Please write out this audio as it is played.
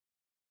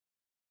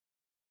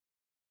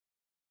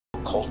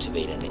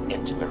cultivate an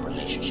intimate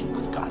relationship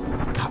with God.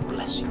 God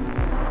bless you.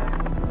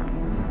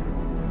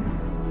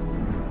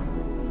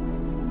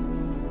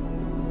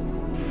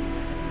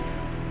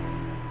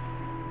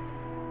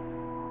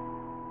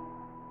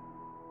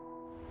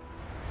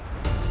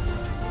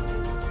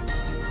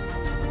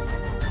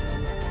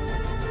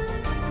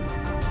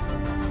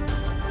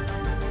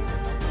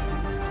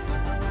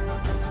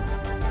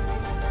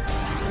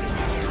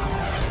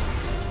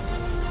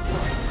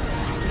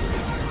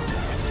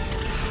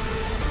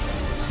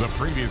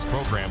 The previous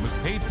program was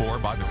paid for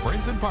by the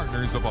friends and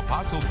partners of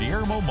Apostle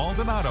Guillermo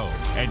Maldonado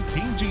and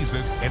King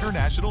Jesus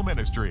International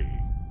Ministry.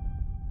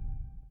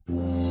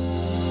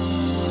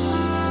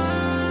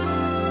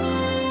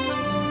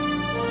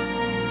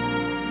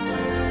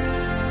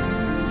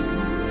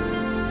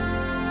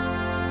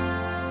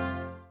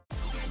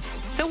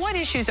 So what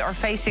issues are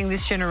facing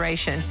this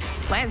generation?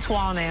 Lance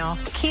Wallnau,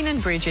 Keenan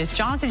Bridges,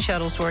 Jonathan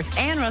Shuttlesworth,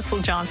 and Russell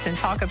Johnson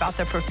talk about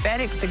the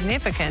prophetic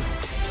significance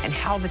and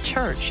how the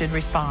church should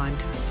respond.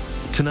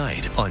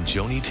 Tonight on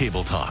Joni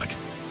Table Talk.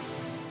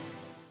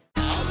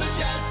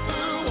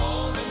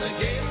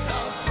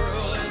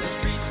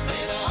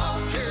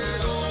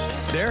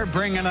 They're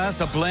bringing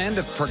us a blend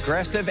of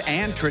progressive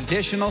and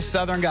traditional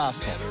Southern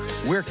gospel.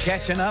 We're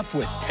catching up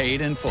with Paid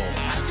in Full.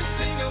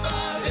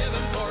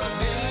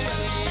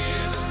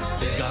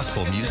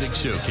 Gospel Music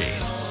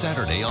Showcase,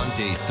 Saturday on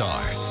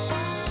Daystar.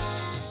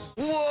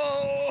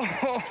 Whoa!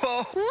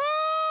 Woo!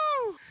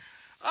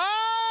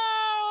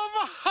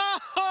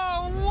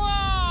 Oh,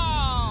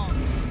 wow!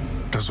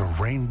 Does a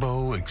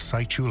rainbow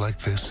excite you like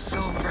this?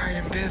 So bright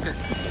and vivid.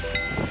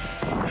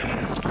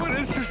 What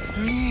does this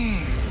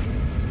mean?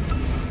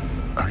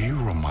 Are you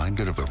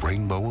reminded of the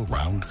rainbow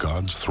around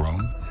God's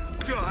throne?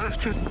 God,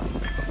 it's a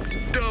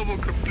double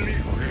complete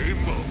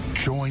rainbow.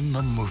 Join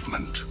the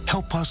movement.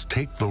 Help us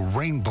take the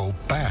rainbow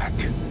back.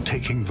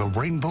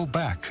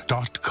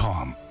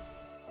 TakingTheRainbowBack.com.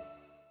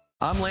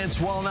 I'm Lance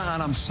Wallnau,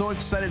 and I'm so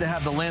excited to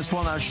have the Lance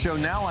Wallnau Show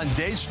now on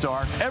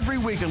Daystar. Every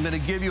week, I'm going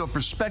to give you a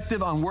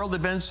perspective on world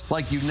events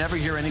like you'd never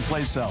hear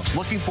anyplace else.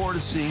 Looking forward to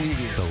seeing you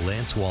here. The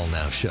Lance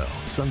Wallnau Show,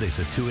 Sundays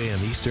at 2 a.m.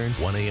 Eastern,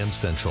 1 a.m.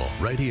 Central,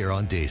 right here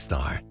on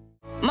Daystar.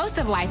 Most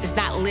of life is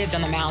not lived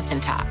on the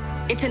mountaintop.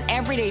 It's an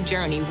everyday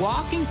journey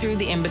walking through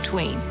the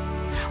in-between.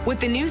 With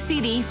the new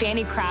CD,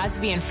 Fanny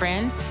Crosby and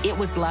Friends, It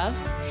Was Love,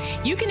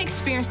 you can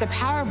experience the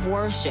power of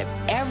worship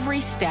every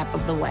step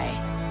of the way.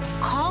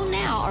 Call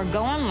now or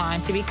go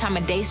online to become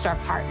a Daystar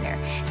partner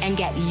and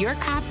get your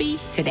copy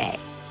today.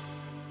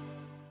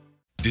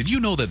 Did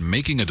you know that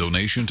making a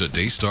donation to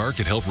Daystar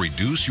can help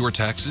reduce your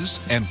taxes?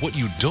 And what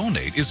you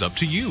donate is up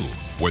to you.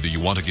 Whether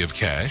you want to give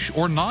cash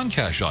or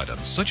non-cash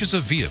items, such as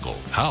a vehicle,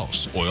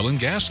 house, oil and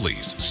gas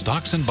lease,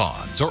 stocks and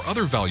bonds, or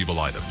other valuable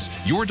items,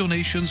 your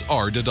donations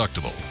are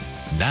deductible.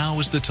 Now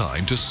is the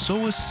time to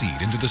sow a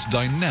seed into this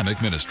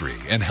dynamic ministry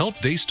and help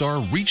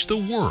Daystar reach the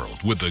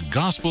world with the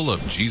gospel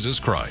of Jesus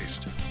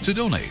Christ. To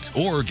donate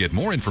or get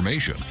more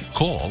information,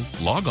 call,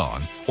 log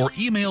on, or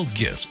email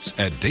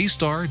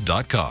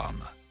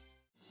gifts@daystar.com.